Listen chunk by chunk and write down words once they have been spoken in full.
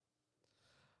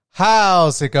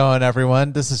How's it going,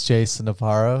 everyone? This is Jason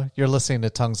Navarro. You're listening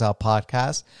to Tongues Out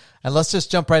Podcast. And let's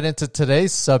just jump right into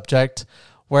today's subject,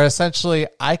 where essentially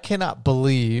I cannot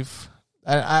believe,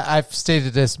 and I've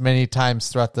stated this many times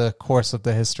throughout the course of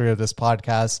the history of this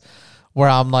podcast, where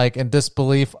I'm like in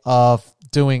disbelief of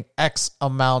doing X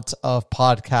amount of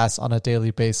podcasts on a daily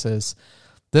basis.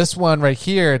 This one right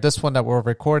here, this one that we're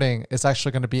recording, is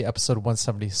actually going to be episode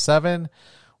 177,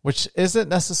 which isn't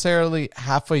necessarily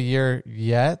half a year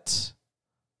yet,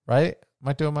 right? Am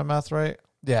I doing my math right?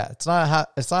 Yeah, it's not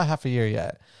half a year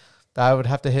yet. I would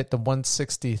have to hit the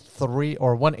 163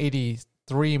 or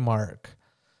 183 mark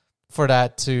for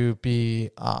that to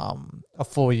be a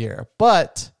full year.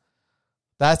 But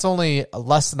that's only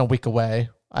less than a week away.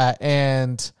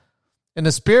 And in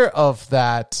the spirit of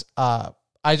that, I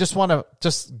just want to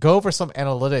just go over some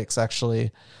analytics,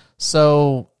 actually.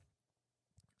 So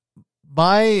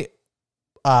I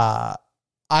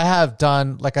have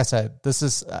done, like I said, this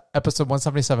is episode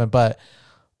 177, but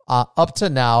up to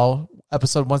now,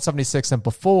 episode 176 and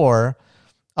before,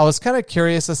 I was kind of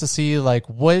curious as to see like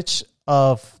which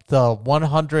of the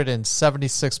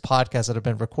 176 podcasts that have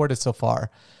been recorded so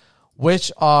far,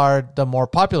 which are the more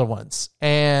popular ones.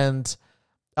 And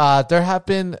there have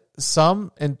been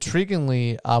some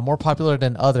intriguingly more popular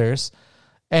than others.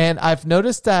 And I've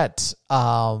noticed that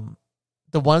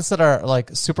the ones that are like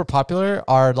super popular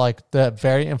are like the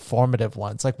very informative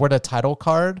ones, like where the title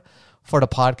card for the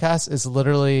podcast is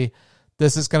literally,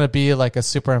 this is going to be like a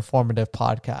super informative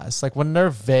podcast. Like when they're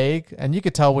vague, and you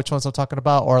could tell which ones I'm talking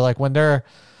about, or like when they're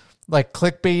like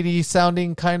clickbaity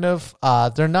sounding kind of,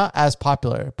 they're not as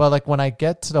popular. But like when I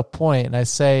get to the point and I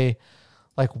say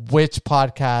like which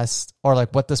podcast or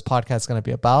like what this podcast is going to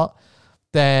be about,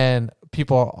 then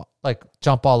people like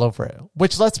jump all over it,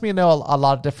 which lets me know a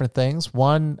lot of different things.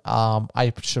 One,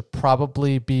 I should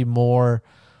probably be more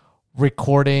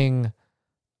recording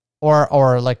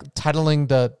or like titling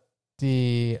the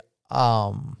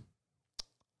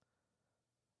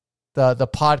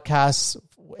podcast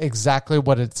exactly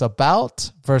what it's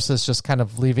about versus just kind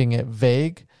of leaving it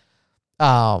vague.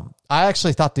 I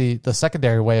actually thought the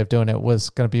secondary way of doing it was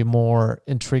going to be more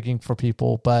intriguing for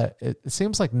people, but it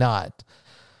seems like not.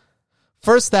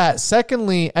 First that.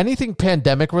 Secondly, anything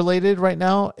pandemic related right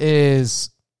now is,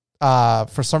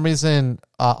 for some reason,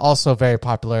 also very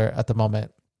popular at the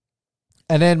moment.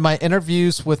 And then my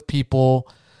interviews with people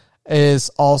is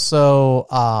also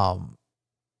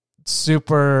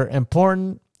super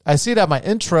important. I see that my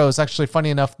intro is actually, funny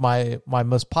enough, my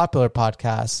most popular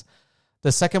podcast.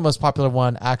 The second most popular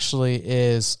one actually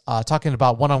is talking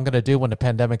about what I'm going to do when the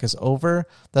pandemic is over.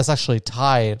 That's actually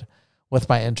tied with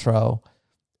my intro.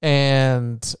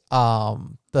 And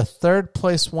the third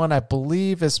place one, I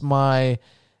believe, is my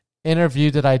interview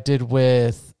that I did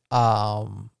with, or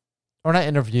not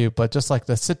interview, but just like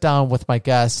the sit down with my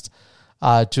guest,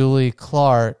 Julie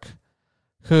Clark,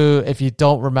 who, if you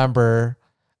don't remember,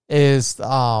 is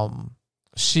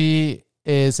she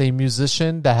is a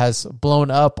musician that has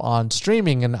blown up on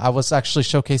streaming. And I was actually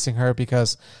showcasing her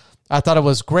because I thought it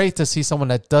was great to see someone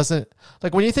that doesn't,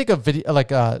 like when you think of video,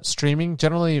 like streaming,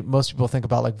 generally most people think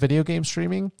about like video game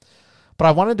streaming, but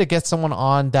I wanted to get someone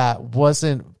on that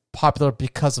wasn't popular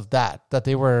because of that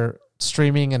they were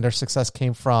streaming and their success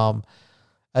came from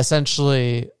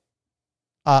essentially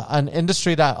an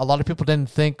industry that a lot of people didn't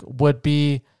think would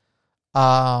be,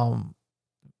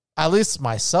 at least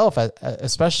myself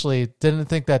especially, didn't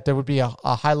think that there would be a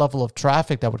high level of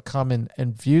traffic that would come in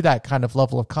and view that kind of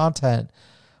level of content.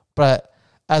 But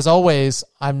as always,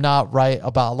 I'm not right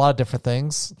about a lot of different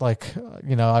things. Like,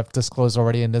 I've disclosed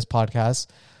already in this podcast.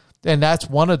 And that's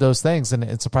one of those things.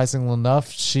 And surprisingly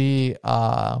enough, she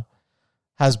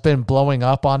has been blowing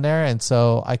up on there. And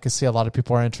so I could see a lot of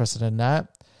people are interested in that.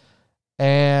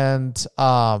 And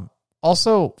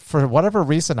also, for whatever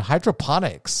reason,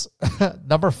 hydroponics,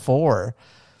 number 4,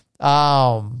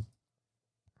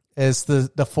 is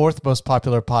the fourth most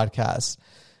popular podcast.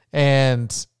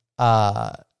 And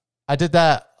I did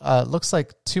that, looks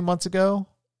like 2 months ago.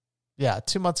 Yeah,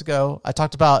 2 months ago. I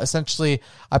talked about, essentially,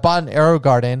 I bought an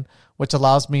AeroGarden, which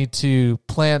allows me to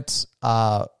plant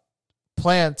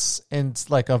plants in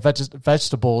like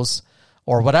vegetables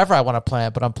or whatever I want to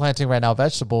plant, but I'm planting right now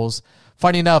vegetables.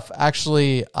 Funny enough,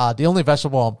 actually, the only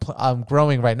vegetable I'm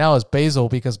growing right now is basil,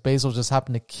 because basil just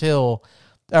happened to kill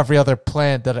every other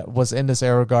plant that was in this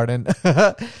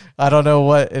AeroGarden. I don't know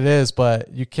what it is,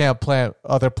 but you can't plant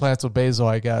other plants with basil,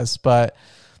 I guess. But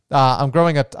I'm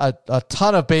growing a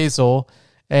ton of basil,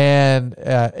 and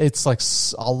it's like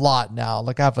a lot now.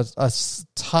 Like I have a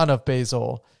ton of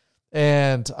basil,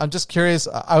 And I'm just curious.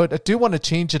 I do want to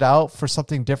change it out for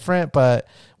something different, but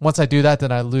once I do that,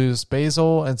 then I lose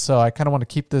basil. And so I kind of want to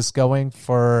keep this going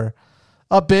for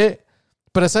a bit.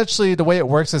 But essentially the way it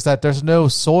works is that there's no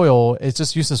soil. It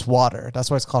just uses water.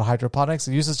 That's why it's called hydroponics.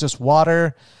 It uses just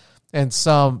water and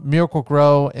some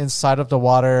Miracle-Gro inside of the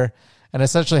water, and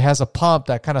essentially has a pump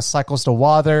that kind of cycles the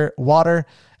water,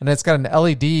 and it's got an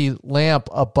LED lamp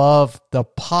above the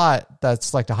pot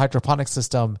that's like the hydroponic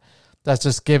system that's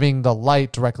just giving the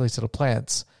light directly to the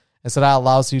plants. And so that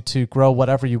allows you to grow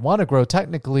whatever you want to grow,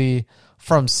 technically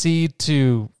from seed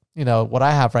to, what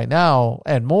I have right now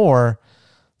and more,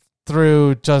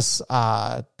 through just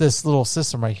this little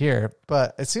system right here.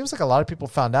 But it seems like a lot of people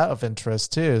found out of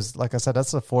interest too. Like I said,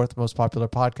 that's the 4th most popular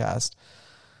podcast.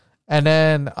 And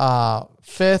then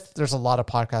 5th, there's a lot of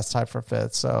podcasts tied for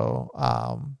 5th. So,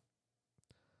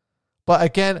 but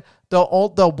again,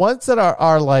 the ones that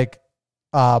are like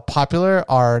popular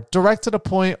are direct to the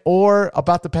point, or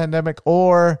about the pandemic,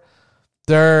 or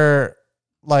they're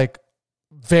like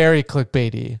very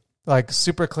clickbaity, like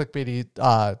super clickbaity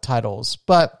titles.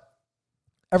 But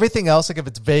everything else, like if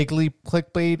it's vaguely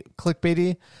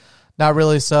clickbaity, not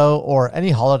really so, or any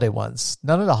holiday ones.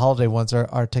 None of the holiday ones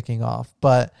are taking off.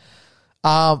 But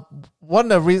one of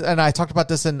the reasons, and I talked about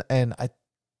this in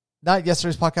not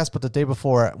yesterday's podcast, but the day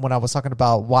before, when I was talking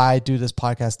about why I do this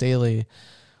podcast daily.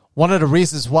 One of the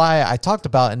reasons why I talked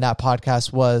about in that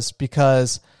podcast was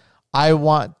because I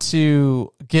want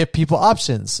to give people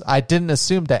options. I didn't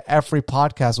assume that every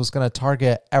podcast was going to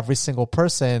target every single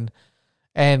person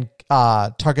and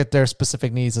target their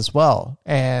specific needs as well.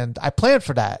 And I planned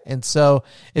for that. And so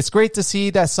it's great to see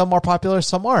that some are popular,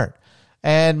 some aren't.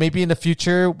 And maybe in the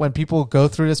future, when people go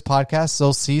through this podcast,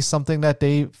 they'll see something that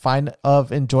they find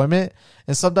of enjoyment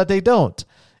and some that they don't.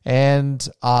 And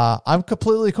I'm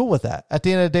completely cool with that. At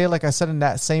the end of the day, like I said in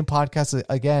that same podcast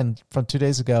again from 2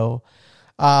 days ago,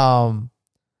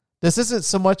 this isn't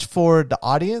so much for the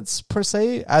audience per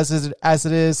se as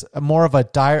it is more of a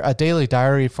daily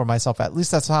diary for myself. At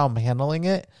least that's how I'm handling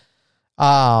it.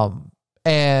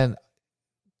 And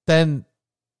then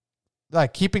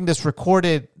like keeping this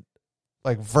recorded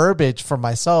like verbiage for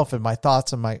myself and my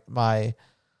thoughts and my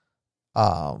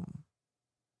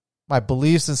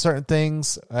beliefs in certain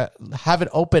things, have it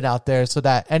open out there so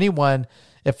that anyone,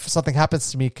 if something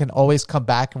happens to me, can always come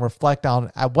back and reflect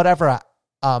on whatever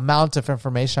amount of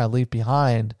information I leave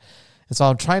behind. And so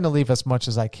I'm trying to leave as much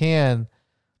as I can.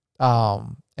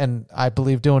 And I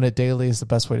believe doing it daily is the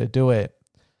best way to do it.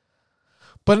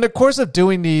 But in the course of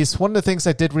doing these, one of the things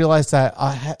I did realize that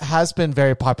has been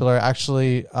very popular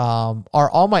actually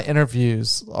are all my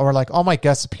interviews or like all my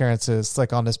guest appearances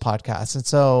like on this podcast. And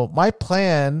so my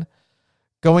plan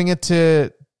going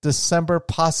into December,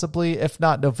 possibly, if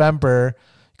not November,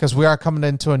 because we are coming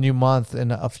into a new month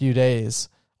in a few days,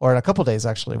 or in a couple days,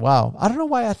 actually. Wow. I don't know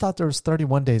why I thought there was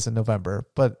 31 days in November,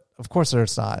 but of course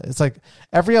there's not. It's like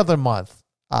every other month.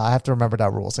 I have to remember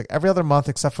that rule. It's like every other month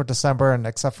except for December and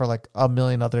except for like a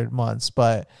million other months.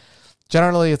 But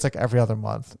generally it's like every other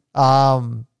month.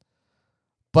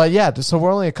 But yeah, so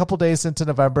we're only a couple days into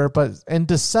November, but in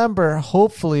December,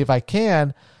 hopefully if I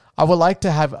can, I would like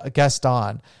to have a guest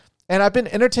on. And I've been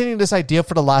entertaining this idea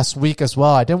for the last week as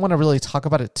well. I didn't want to really talk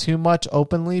about it too much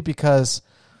openly because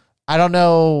I don't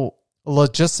know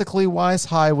logistically wise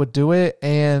how I would do it.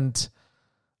 And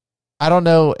I don't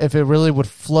know if it really would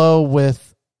flow with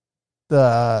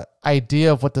the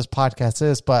idea of what this podcast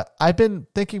is, but I've been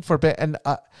thinking for a bit, and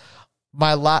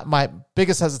my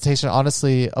biggest hesitation,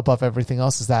 honestly, above everything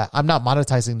else, is that I'm not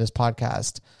monetizing this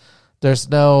podcast. There's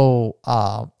no,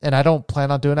 and I don't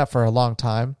plan on doing that for a long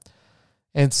time,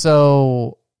 and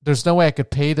so there's no way I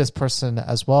could pay this person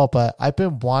as well. But I've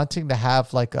been wanting to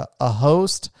have like a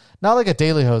host, not like a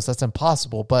daily host, that's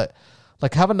impossible, but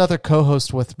like have another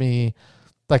co-host with me,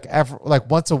 like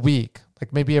once a week.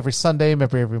 Like maybe every Sunday,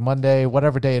 maybe every Monday,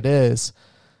 whatever day it is.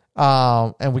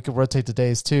 And we could rotate the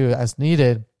days too as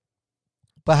needed.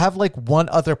 But have like one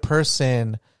other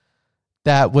person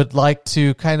that would like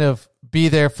to kind of be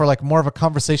there for like more of a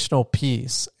conversational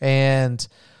piece. And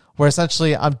where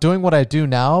essentially I'm doing what I do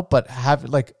now, but have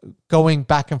like going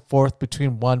back and forth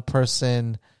between one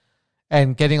person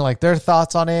and getting like their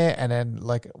thoughts on it. And then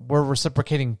like we're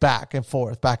reciprocating back and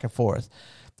forth.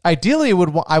 Ideally,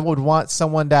 I would want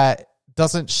someone that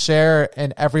doesn't share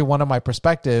in every one of my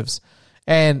perspectives,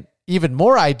 and even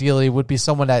more ideally would be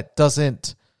someone that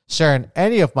doesn't share in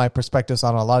any of my perspectives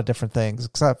on a lot of different things,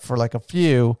 except for like a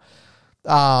few.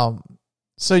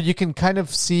 So you can kind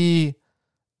of see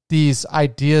these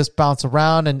ideas bounce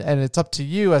around, and it's up to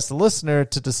you as the listener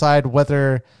to decide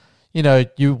whether, you know,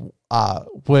 you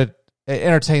would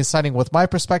entertain siding with my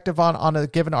perspective on a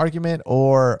given argument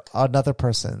or another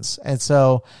person's. And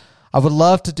so I would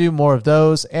love to do more of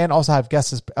those and also have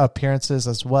guest appearances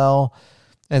as well.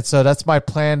 And so that's my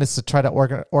plan, is to try to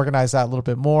organize that a little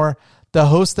bit more. The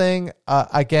host thing,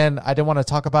 again, I didn't want to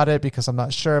talk about it because I'm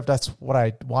not sure if that's what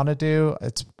I want to do.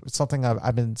 It's something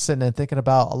I've been sitting and thinking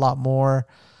about a lot more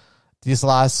these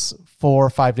last 4 or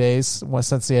 5 days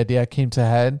since the idea came to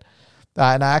head.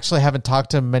 And I actually haven't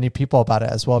talked to many people about it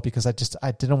as well, because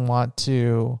I didn't want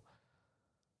to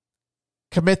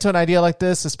commit to an idea like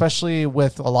this, especially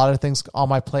with a lot of things on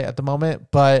my plate at the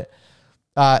moment. But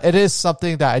it is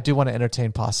something that I do want to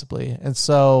entertain possibly. And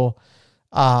so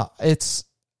it's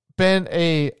been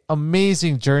a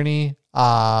amazing journey.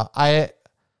 I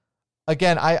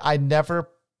never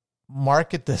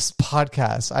market this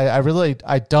podcast.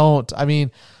 I don't. I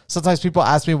mean, sometimes people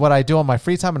ask me what I do on my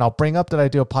free time, and I'll bring up that I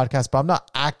do a podcast, but I'm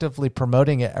not actively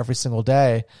promoting it every single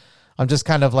day. I'm just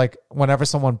kind of like, whenever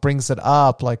someone brings it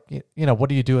up, like, what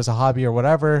do you do as a hobby or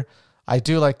whatever, I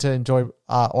do like to enjoy,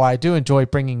 or I do enjoy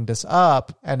bringing this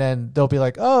up, and then they'll be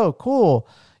like, oh, cool.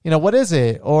 What is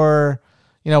it? Or,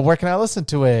 where can I listen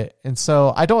to it? And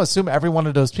so I don't assume every one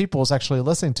of those people is actually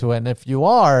listening to it. And if you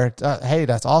are, hey,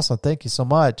 that's awesome. Thank you so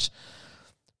much.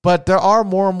 But there are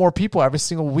more and more people every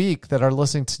single week that are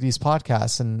listening to these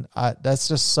podcasts. And that's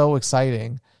just so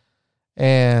exciting.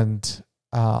 And,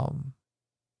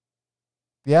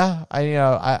 yeah,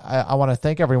 I want to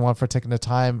thank everyone for taking the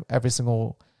time every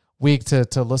single week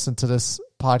to listen to this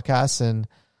podcast. And,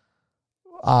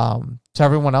 to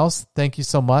everyone else, thank you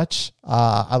so much.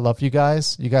 I love you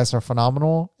guys. You guys are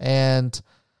phenomenal. And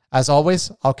as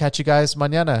always, I'll catch you guys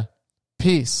mañana.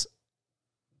 Peace.